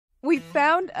We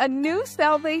found a new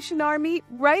Salvation Army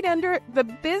right under the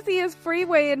busiest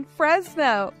freeway in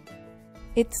Fresno.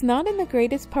 It's not in the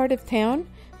greatest part of town,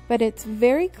 but it's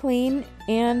very clean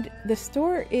and the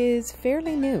store is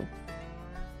fairly new.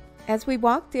 As we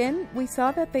walked in, we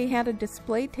saw that they had a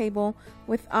display table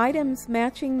with items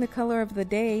matching the color of the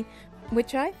day,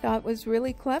 which I thought was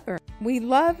really clever. We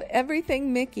love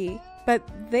everything Mickey, but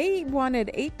they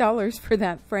wanted $8 for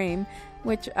that frame,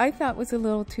 which I thought was a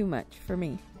little too much for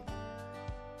me.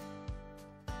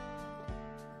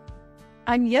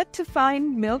 I'm yet to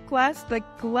find milk glass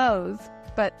that glows,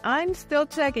 but I'm still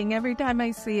checking every time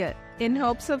I see it, in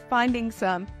hopes of finding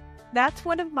some. That's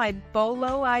one of my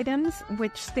BOLO items,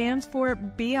 which stands for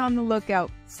Be on the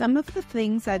Lookout. Some of the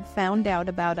things I've found out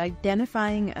about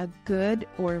identifying a good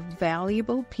or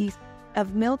valuable piece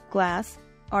of milk glass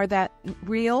are that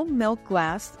real milk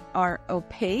glass are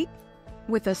opaque,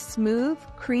 with a smooth,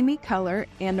 creamy color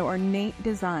and ornate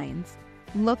designs.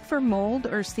 Look for mold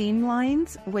or seam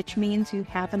lines, which means you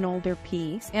have an older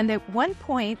piece. And at one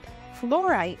point,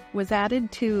 fluorite was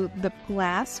added to the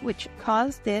glass, which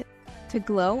caused it to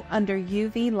glow under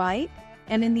UV light.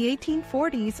 And in the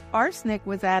 1840s, arsenic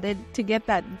was added to get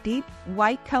that deep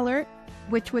white color,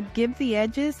 which would give the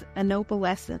edges an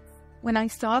opalescence. When I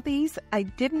saw these, I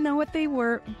didn't know what they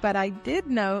were, but I did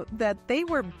know that they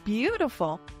were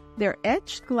beautiful. They're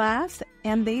etched glass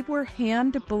and they were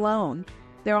hand blown.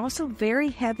 They're also very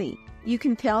heavy. You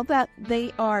can tell that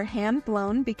they are hand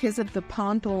blown because of the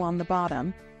pontil on the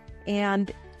bottom.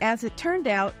 And as it turned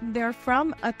out, they're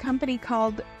from a company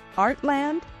called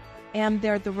Artland, and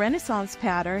they're the Renaissance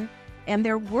pattern, and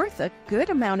they're worth a good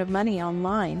amount of money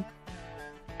online.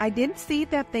 I did see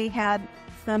that they had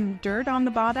some dirt on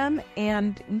the bottom,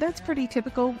 and that's pretty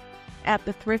typical at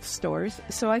the thrift stores,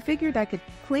 so I figured I could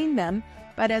clean them.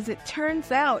 But as it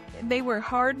turns out, they were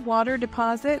hard water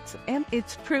deposits, and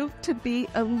it's proved to be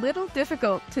a little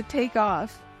difficult to take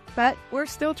off. But we're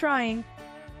still trying.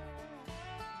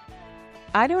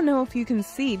 I don't know if you can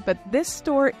see, but this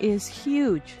store is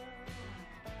huge.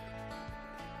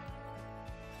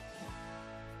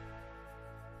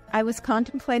 I was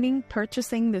contemplating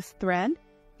purchasing this thread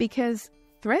because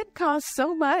thread costs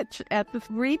so much at the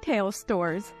retail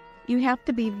stores. You have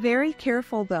to be very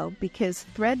careful though, because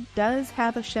thread does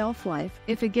have a shelf life.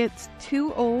 If it gets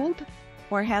too old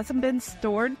or hasn't been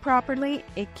stored properly,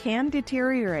 it can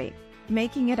deteriorate,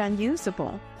 making it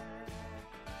unusable.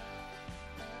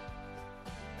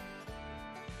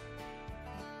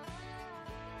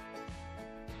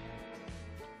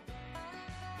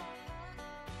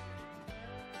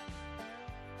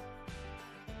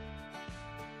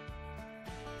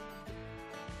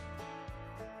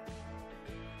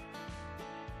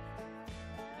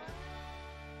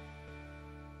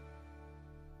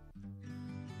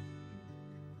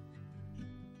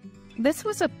 This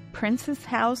was a Princess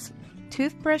House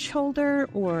toothbrush holder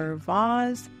or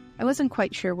vase. I wasn't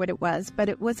quite sure what it was, but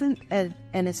it wasn't an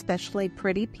especially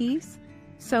pretty piece,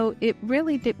 so it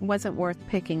really wasn't worth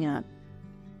picking up.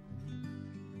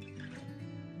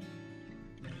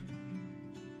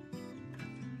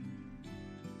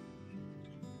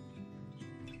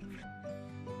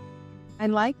 I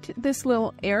liked this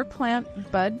little air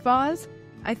plant bud vase.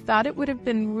 I thought it would have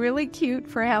been really cute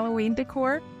for Halloween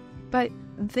decor, but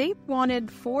they wanted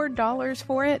 $4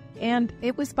 for it, and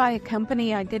it was by a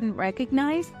company I didn't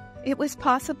recognize. It was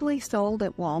possibly sold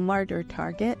at Walmart or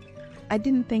Target. I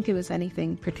didn't think it was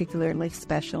anything particularly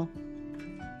special.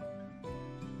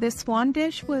 This swan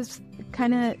dish was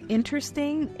kind of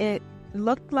interesting. It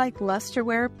looked like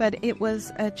lusterware, but it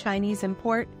was a Chinese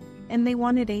import, and they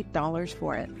wanted $8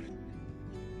 for it.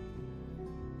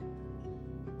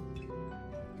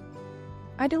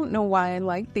 I don't know why I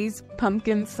like these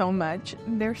pumpkins so much.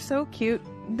 They're so cute.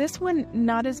 This one,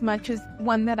 not as much as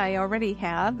one that I already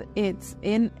have. It's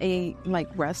in a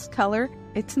rust color.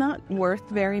 It's not worth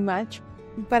very much,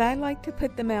 but I like to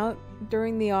put them out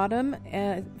during the autumn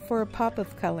for a pop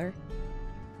of color.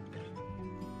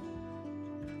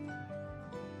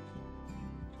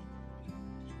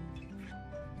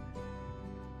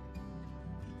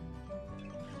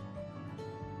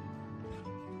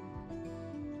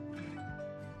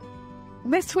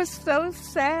 This was so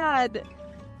sad.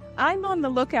 I'm on the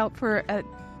lookout for a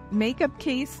makeup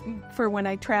case for when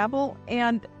I travel,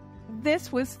 and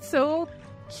this was so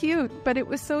cute, but it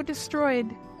was so destroyed,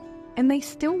 and they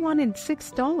still wanted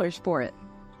 $6 for it.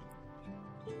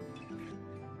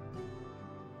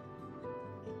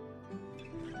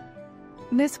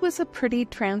 This was a pretty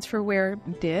transferware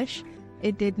dish.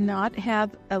 It did not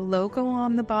have a logo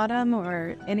on the bottom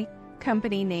or any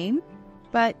company name,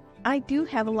 but I do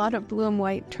have a lot of blue and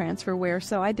white transferware,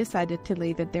 so I decided to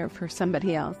leave it there for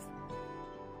somebody else.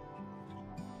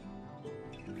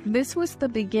 This was the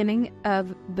beginning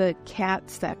of the cat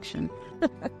section.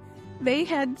 They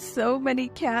had so many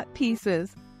cat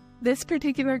pieces. This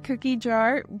particular cookie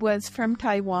jar was from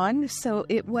Taiwan, so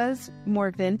it was more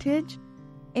vintage,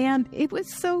 and it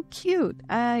was so cute.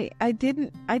 I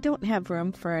don't have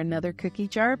room for another cookie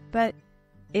jar, but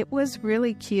it was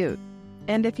really cute.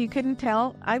 And if you couldn't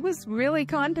tell, I was really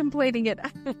contemplating it.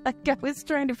 Like I was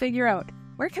trying to figure out,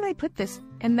 where can I put this?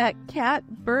 And that cat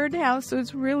birdhouse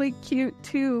was really cute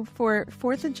too for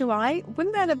 4th of July.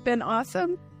 Wouldn't that have been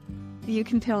awesome? You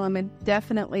can tell I'm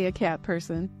definitely a cat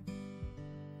person.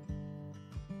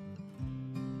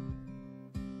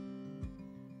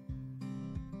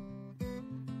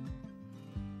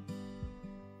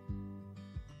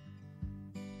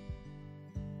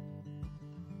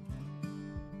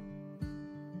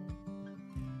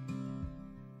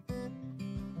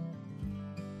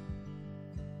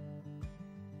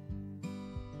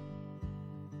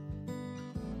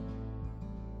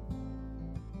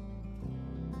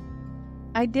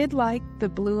 I did like the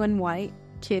blue and white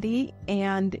kitty,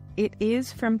 and it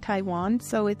is from Taiwan,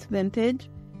 so it's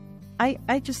vintage.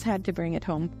 I just had to bring it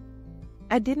home.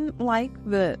 I didn't like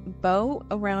the bow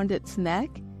around its neck,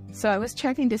 so I was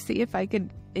checking to see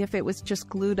if it was just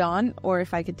glued on or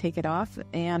if I could take it off,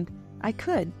 and I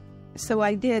could. So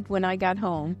I did when I got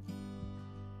home.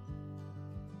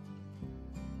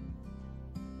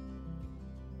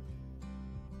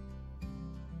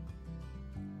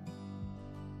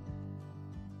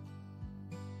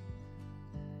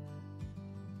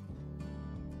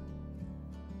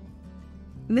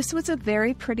 This was a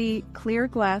very pretty clear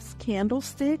glass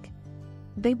candlestick.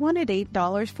 They wanted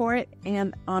 $8 for it,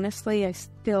 and honestly,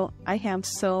 I have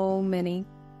so many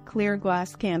clear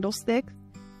glass candlesticks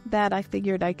that I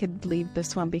figured I could leave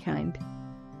this one behind.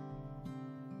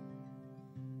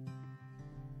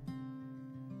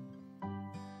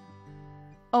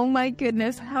 Oh my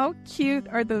goodness, how cute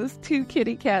are those two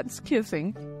kitty cats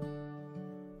kissing?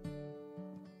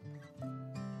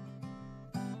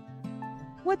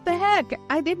 What the heck?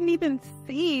 I didn't even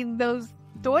see those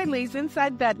doilies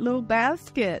inside that little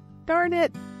basket. Darn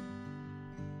it.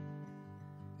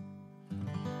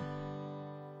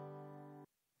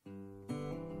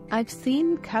 I've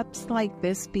seen cups like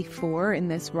this before in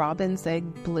this robin's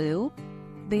egg blue.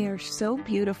 They are so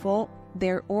beautiful.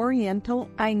 They're oriental.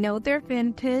 I know they're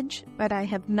vintage, but I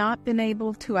have not been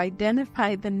able to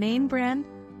identify the name brand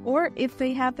or if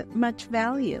they have much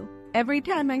value. Every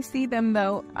time I see them,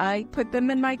 though, I put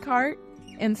them in my cart,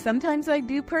 and sometimes I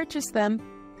do purchase them,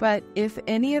 but if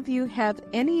any of you have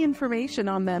any information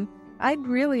on them, I'd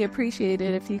really appreciate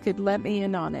it if you could let me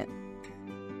in on it.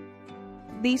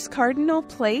 These cardinal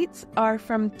plates are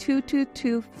from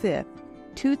 222 Fifth.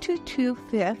 222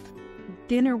 Fifth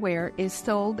dinnerware is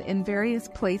sold in various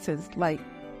places like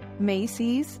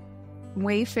Macy's,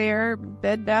 Wayfair,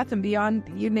 Bed Bath & Beyond,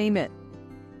 you name it.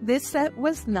 This set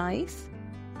was nice,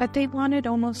 but they wanted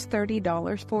almost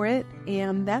 $30 for it,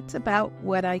 and that's about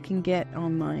what I can get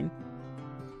online.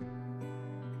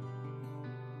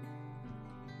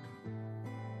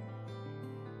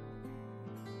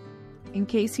 In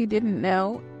case you didn't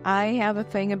know, I have a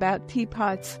thing about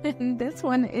teapots, and this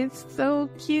one is so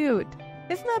cute.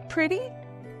 Isn't that pretty?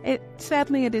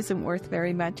 Sadly, it isn't worth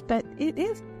very much, but it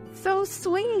is so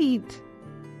sweet.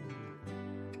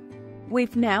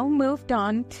 We've now moved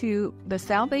on to the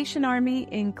Salvation Army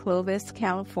in Clovis,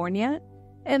 California.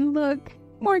 And look,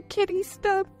 more kitty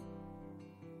stuff.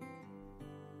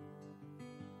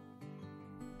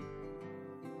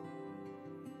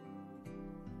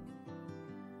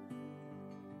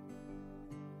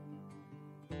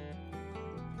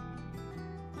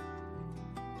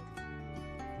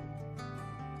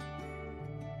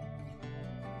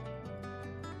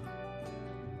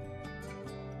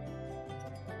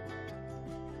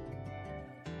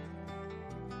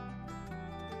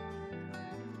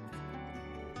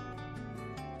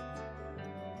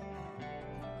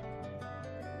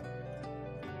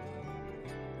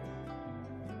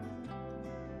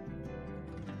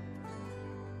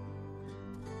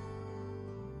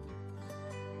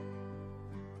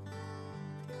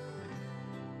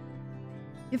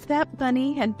 If that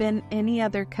bunny had been any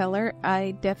other color,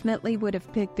 I definitely would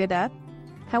have picked it up.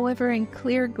 However, in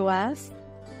clear glass,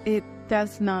 it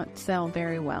does not sell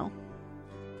very well.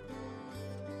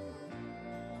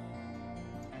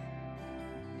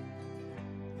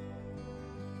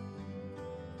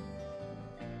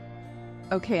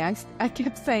 Okay, I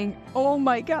kept saying, oh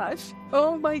my gosh,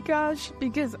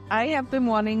 because I have been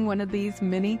wanting one of these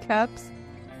mini cups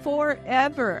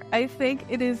forever. I think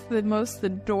it is the most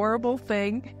adorable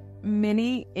thing.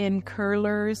 Minnie in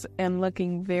curlers and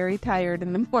looking very tired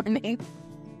in the morning.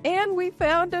 And we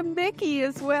found a Mickey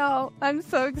as well. I'm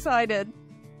so excited.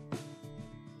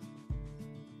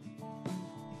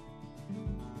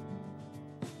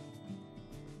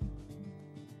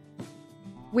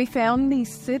 We found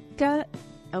these Sitka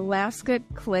Alaska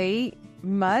clay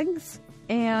mugs,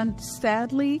 and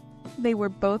sadly, they were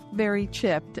both very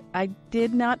chipped. I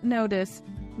did not notice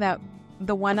that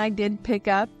the one I did pick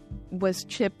up was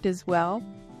chipped as well,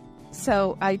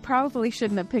 so I probably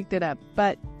shouldn't have picked it up,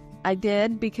 but I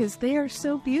did because they are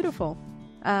so beautiful.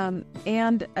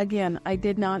 And again, I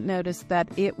did not notice that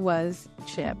it was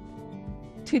chipped.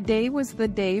 Today was the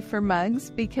day for mugs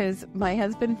because my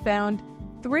husband found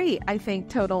 3, I think,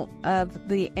 total of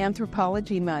the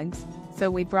anthropology mugs.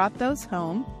 So we brought those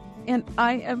home, and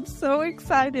I am so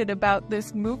excited about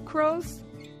this Mucros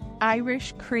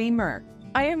Irish Creamer.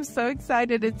 I am so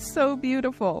excited. It's so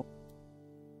beautiful.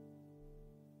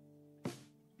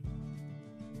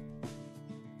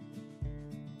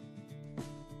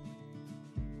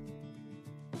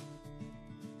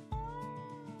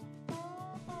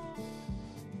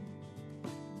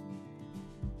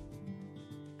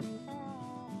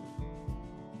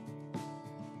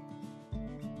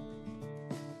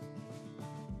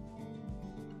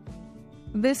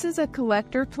 This is a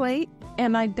collector plate,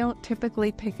 and I don't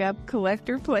typically pick up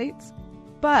collector plates,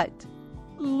 but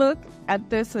look at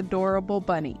this adorable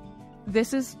bunny.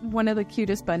 This is one of the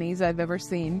cutest bunnies I've ever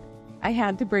seen. I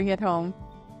had to bring it home.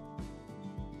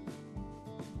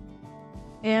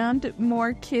 And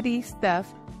more kitty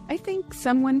stuff. I think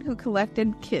someone who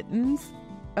collected kittens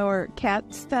or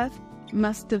cat stuff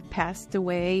must have passed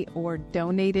away or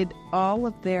donated all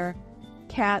of their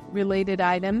cat-related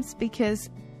items because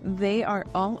they are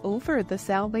all over the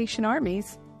Salvation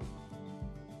Armies.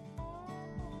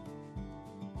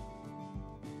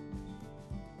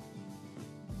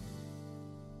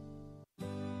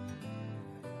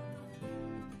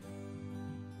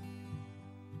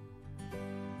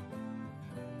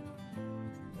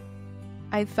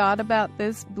 I thought about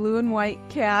this blue and white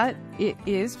cat. It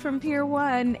is from Pier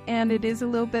 1 and it is a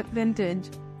little bit vintage.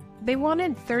 They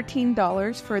wanted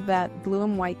 $13 for that blue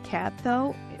and white cat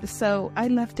though, so I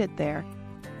left it there.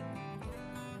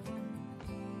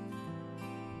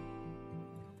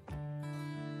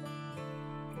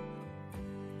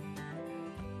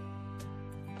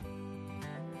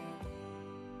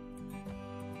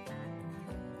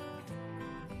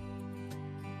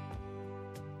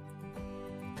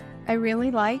 I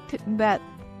really liked that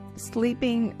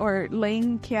sleeping or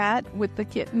laying cat with the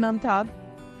kitten on top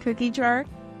cookie jar.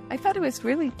 I thought it was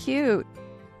really cute.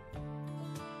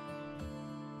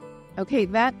 Okay,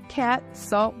 that cat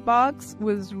salt box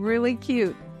was really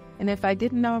cute. And if I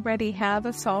didn't already have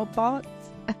a salt box,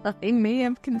 I may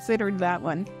have considered that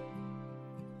one.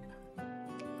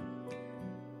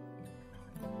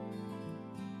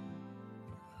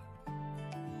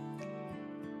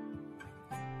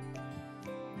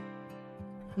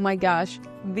 Oh my gosh,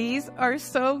 these are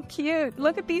so cute.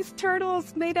 Look at these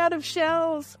turtles made out of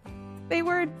shells. They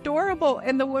were adorable.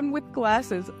 And the one with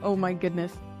glasses, oh my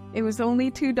goodness. It was only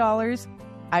 $2.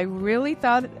 I really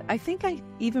thought, I think I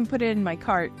even put it in my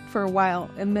cart for a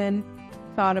while and then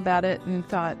thought about it and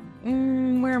thought,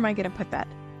 where am I going to put that?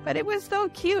 But it was so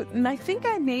cute, and I think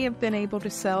I may have been able to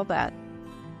sell that.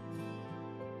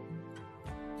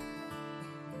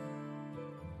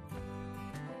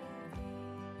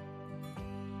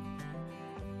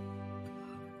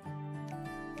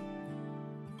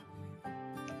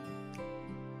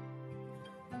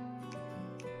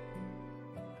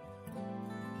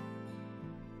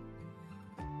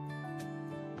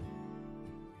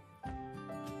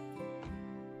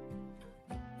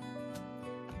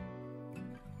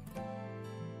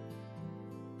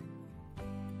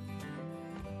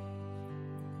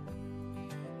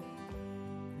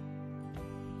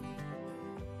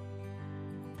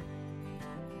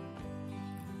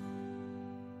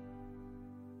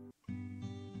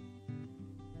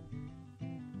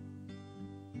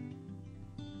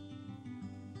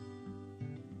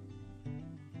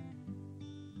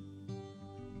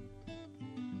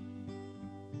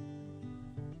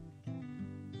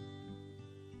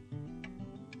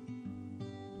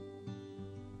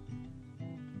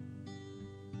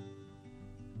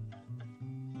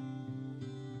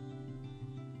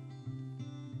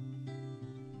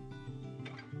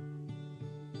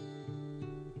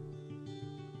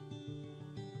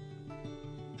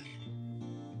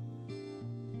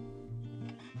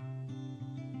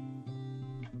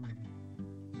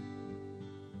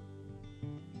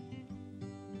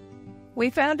 We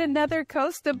found another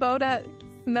Costa Boda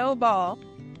snowball.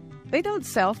 They don't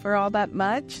sell for all that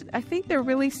much. I think they're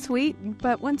really sweet,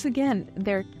 but once again,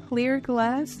 they're clear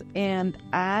glass, and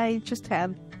I just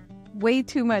have way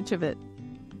too much of it.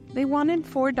 They wanted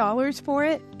 $4 for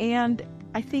it, and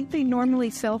I think they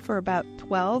normally sell for about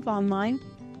 $12 online,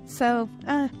 so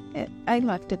I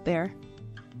left it there.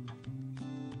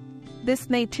 This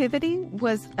nativity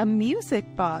was a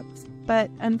music box,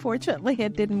 but unfortunately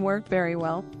it didn't work very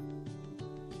well.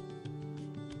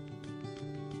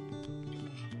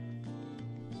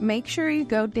 Make sure you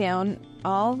go down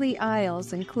all the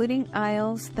aisles, including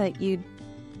aisles that you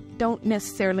don't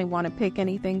necessarily want to pick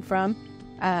anything from.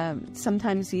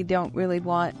 Sometimes you don't really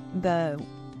want the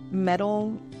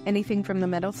metal, anything from the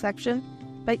metal section,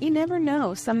 but you never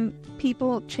know. Some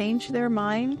people change their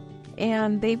mind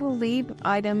and they will leave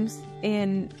items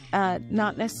in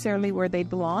not necessarily where they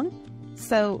belong.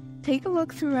 So take a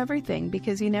look through everything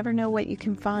because you never know what you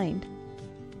can find.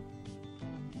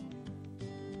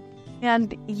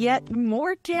 And yet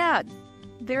more cats.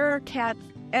 There are cats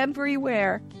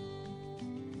everywhere.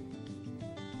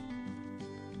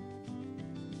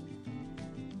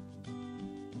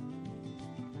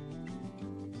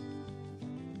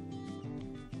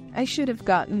 I should have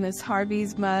gotten this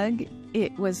Harvey's mug.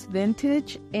 It was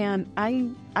vintage, and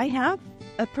I have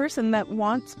a person that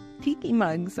wants tiki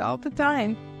mugs all the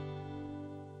time.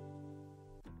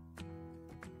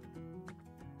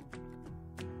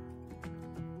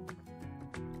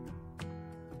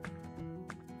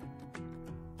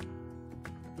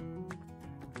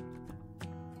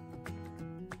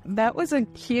 That was a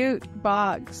cute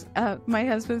box. My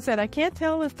husband said, I can't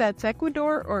tell if that's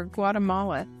Ecuador or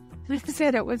Guatemala. I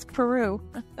said it was Peru.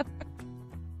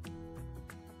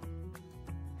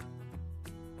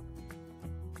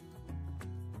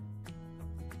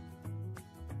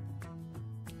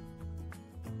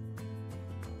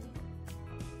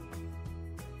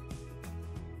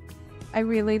 I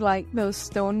really like those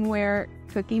stoneware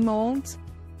cookie molds.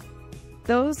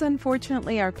 Those,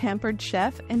 unfortunately, are Pampered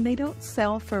Chef, and they don't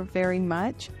sell for very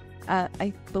much.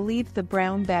 I believe the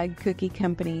Brown Bag Cookie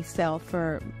Company sell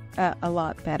for a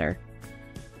lot better.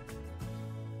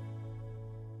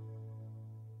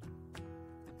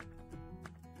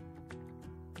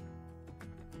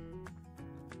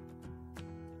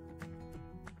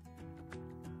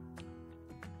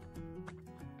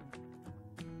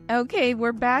 Okay,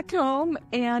 we're back home,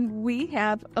 and we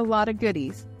have a lot of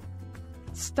goodies.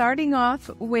 Starting off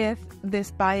with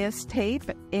this bias tape,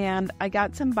 and I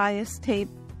got some bias tape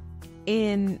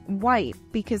in white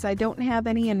because I don't have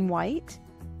any in white,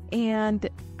 and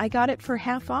I got it for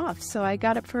half off, so I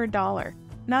got it for $1.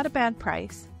 Not a bad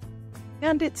price.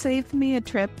 And it saved me a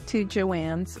trip to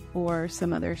Joann's or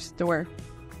some other store.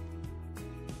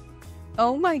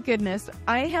 Oh my goodness,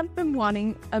 I have been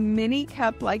wanting a mini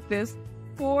cup like this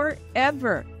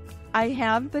forever. I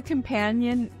have the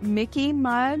companion Mickey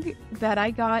mug that I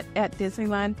got at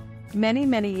Disneyland many,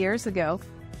 many years ago,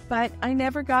 but I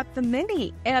never got the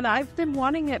mini, and I've been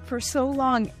wanting it for so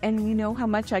long. And you know how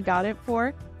much I got it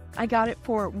for? I got it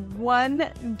for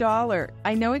 $1.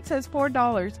 I know it says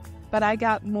 $4, but I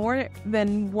got more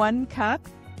than one cup,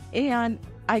 and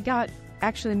I got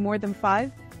actually more than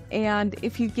 5. And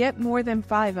if you get more than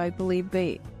 5, I believe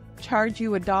they charge you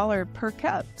 $1 per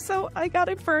cup. So I got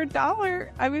it for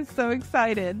 $1. I was so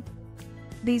excited.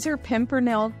 These are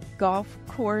Pimpernel golf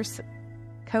course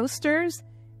coasters,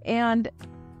 and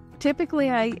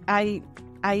typically I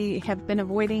have been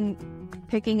avoiding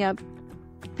picking up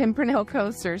Pimpernel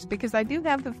coasters because I do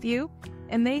have a few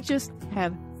and they just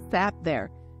have sat there.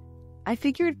 I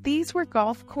figured these were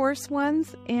golf course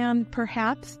ones and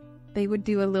perhaps they would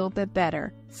do a little bit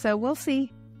better. So we'll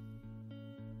see.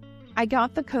 I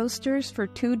got the coasters for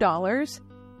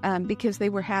 $2 because they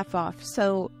were half off.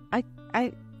 So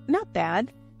I not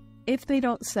bad. If they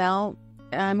don't sell,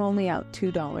 I'm only out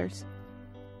 $2.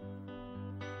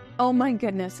 Oh my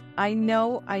goodness. I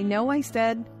know I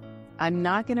said I'm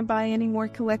not going to buy any more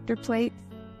collector plates,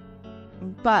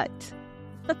 but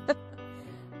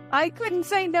I couldn't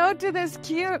say no to this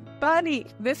cute bunny.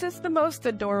 This is the most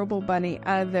adorable bunny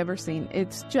I've ever seen.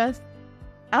 It's just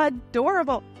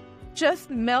adorable. Just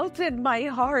melted my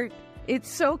heart. It's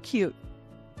so cute.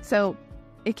 So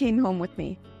it came home with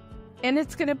me. And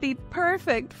it's going to be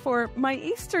perfect for my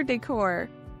Easter decor.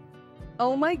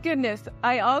 Oh my goodness.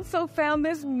 I also found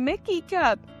this Mickey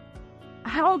cup.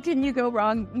 How can you go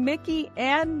wrong? Mickey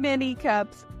and Minnie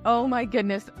cups. Oh my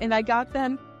goodness. And I got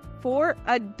them for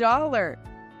 $1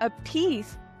 a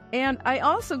piece. And I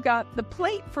also got the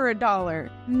plate for $1.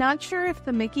 Not sure if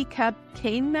the Mickey cup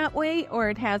came that way or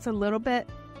it has a little bit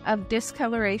of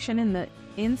discoloration in the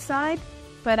inside,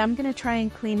 but I'm going to try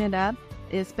and clean it up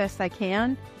as best I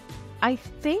can. I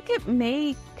think it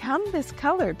may come this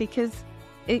color because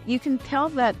you can tell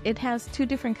that it has two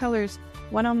different colors,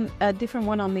 a different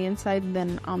one on the inside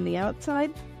than on the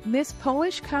outside. This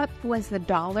Polish cup was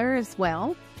 $1 as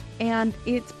well, and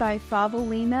it's by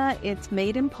Fawolina. It's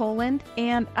made in Poland,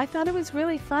 and I thought it was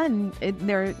really fun.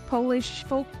 They're Polish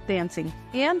folk dancing,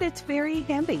 and it's very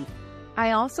heavy.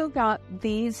 I also got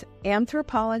these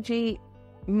Anthropology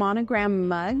monogram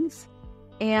mugs,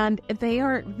 and they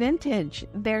are vintage.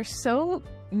 They're so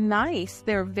nice.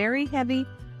 They're very heavy,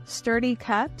 sturdy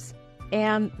cups,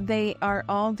 and they are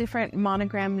all different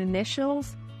monogram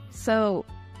initials. So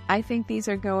I think these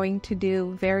are going to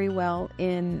do very well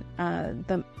in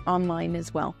the online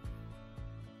as well.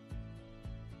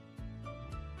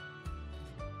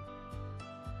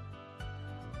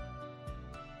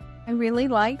 I really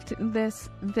liked this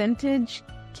vintage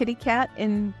kitty cat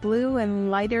in blue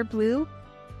and lighter blue.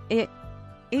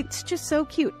 It's just so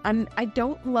cute. I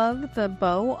don't love the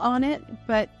bow on it,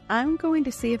 but I'm going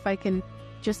to see if I can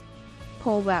just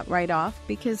pull that right off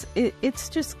because it's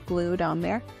just glued on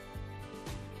there.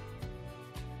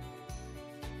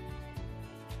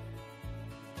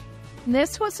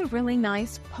 This was a really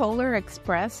nice Polar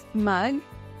Express mug.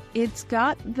 It's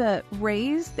got the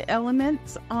raised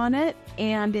elements on it,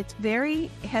 and it's very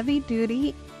heavy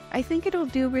duty. I think it'll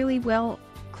do really well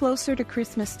closer to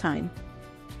Christmas time.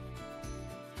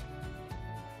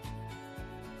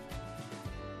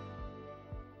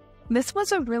 This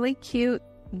was a really cute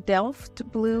Delft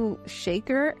blue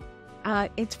shaker.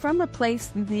 It's from a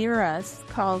place near us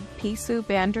called Pea Soup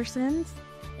Anderson's,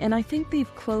 and I think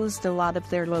they've closed a lot of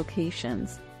their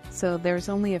locations, so there's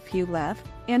only a few left.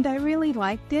 And I really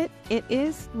liked it. It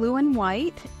is blue and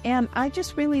white, and I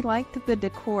just really liked the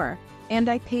decor, and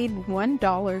I paid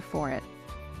 $1 for it.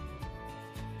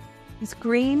 These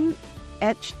green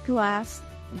etched glasses,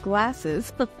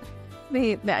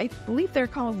 I believe they're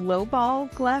called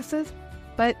lowball glasses,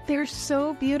 but they're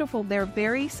so beautiful. They're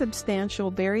very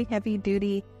substantial, very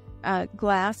heavy-duty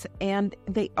glass, and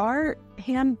they are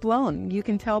hand-blown. You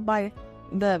can tell by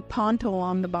the ponto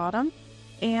on the bottom.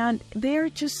 And they're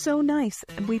just so nice.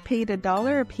 We paid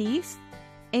 $1 a piece,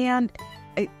 and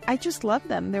I just love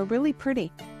them. They're really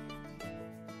pretty.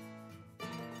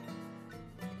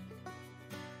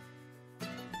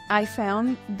 I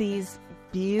found these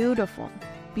beautiful,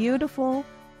 beautiful,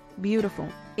 beautiful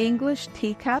English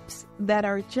teacups that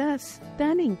are just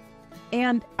stunning.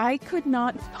 And I could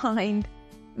not find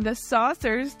the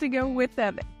saucers to go with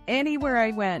them anywhere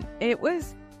I went. It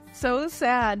was so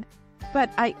sad. But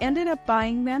I ended up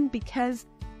buying them because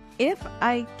if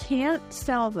I can't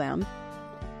sell them,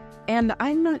 and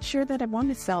I'm not sure that I want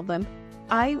to sell them,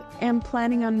 I am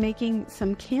planning on making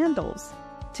some candles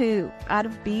out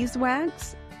of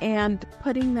beeswax and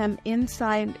putting the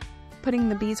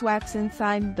beeswax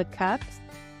inside the cups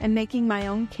and making my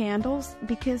own candles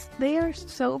because they are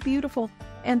so beautiful.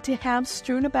 And to have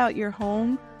strewn about your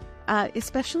home,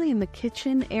 especially in the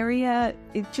kitchen area,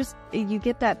 you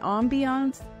get that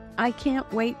ambiance. I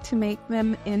can't wait to make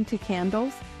them into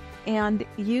candles. And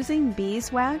using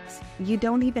beeswax, you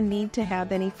don't even need to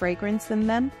have any fragrance in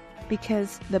them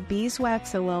because the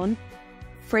beeswax alone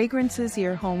fragrances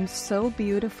your home so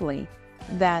beautifully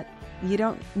that you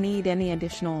don't need any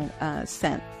additional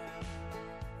scent.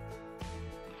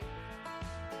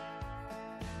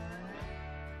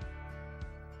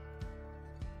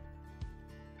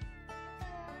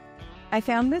 I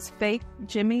found this fake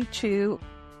Jimmy Choo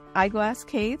eyeglass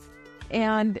case,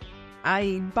 and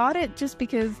I bought it just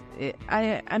because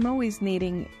I'm always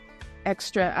needing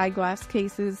extra eyeglass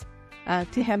cases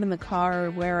to have in the car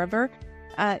or wherever.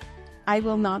 I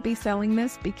will not be selling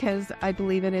this because I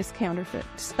believe it is counterfeit.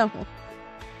 So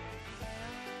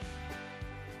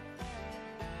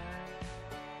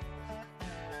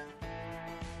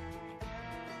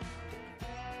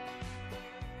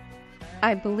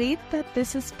I believe that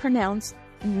this is pronounced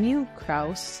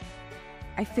Neukraus.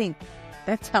 I think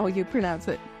that's how you pronounce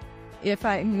it. If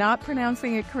I'm not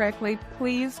pronouncing it correctly,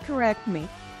 please correct me.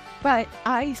 But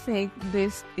I think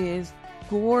this is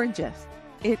gorgeous.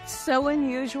 It's so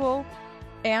unusual,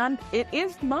 and it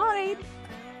is mine.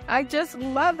 I just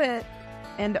love it.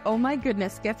 And oh my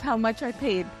goodness, guess how much I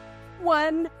paid?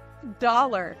 $1.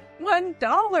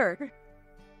 $1.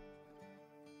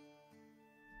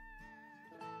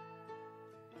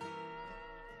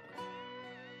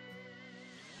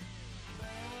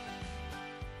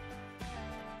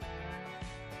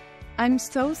 I'm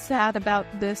so sad about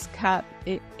this cup.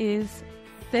 It is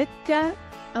Sitka,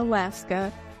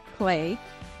 Alaska clay,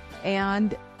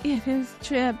 and it is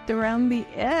chipped around the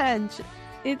edge.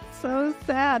 It's so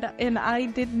sad, and I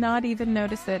did not even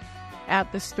notice it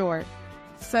at the store.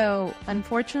 So,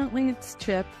 unfortunately, it's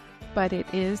chipped, but it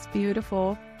is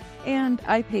beautiful, and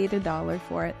I paid $1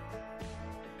 for it.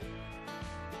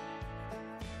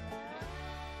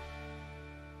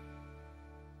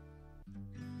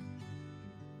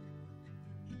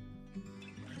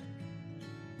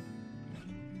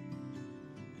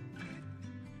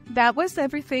 That was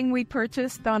everything we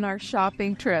purchased on our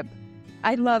shopping trip.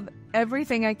 I love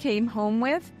everything I came home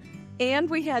with, and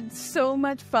we had so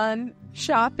much fun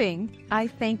shopping. I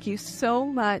thank you so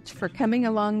much for coming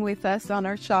along with us on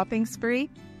our shopping spree,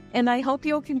 and I hope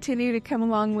you'll continue to come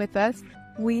along with us.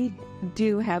 We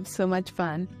do have so much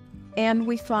fun, and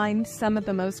we find some of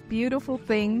the most beautiful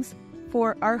things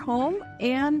for our home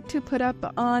and to put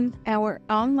up on our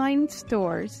online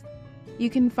stores. You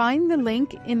can find the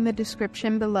link in the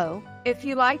description below. If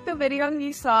you like the video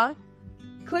you saw,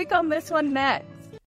 click on this one next.